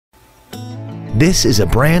This is a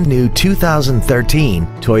brand new 2013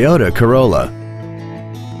 Toyota Corolla.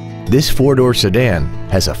 This four-door sedan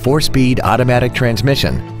has a 4-speed automatic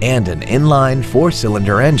transmission and an inline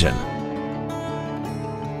 4-cylinder engine.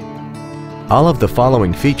 All of the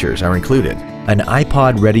following features are included: an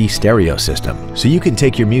iPod-ready stereo system so you can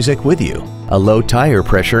take your music with you, a low tire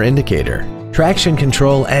pressure indicator, traction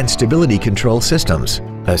control and stability control systems,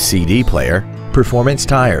 a CD player, performance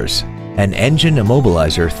tires, an engine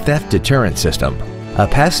immobilizer theft deterrent system, a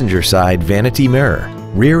passenger side vanity mirror,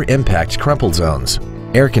 rear impact crumple zones,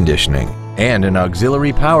 air conditioning, and an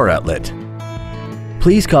auxiliary power outlet.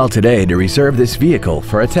 Please call today to reserve this vehicle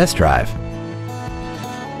for a test drive.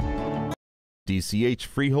 DCH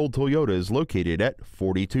Freehold Toyota is located at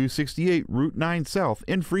 4268 Route 9 South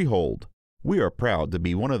in Freehold. We are proud to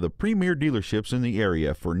be one of the premier dealerships in the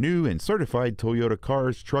area for new and certified Toyota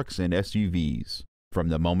cars, trucks, and SUVs. From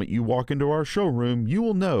the moment you walk into our showroom, you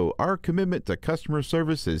will know our commitment to customer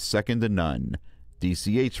service is second to none.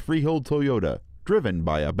 DCH Freehold Toyota, driven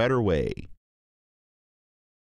by a better way.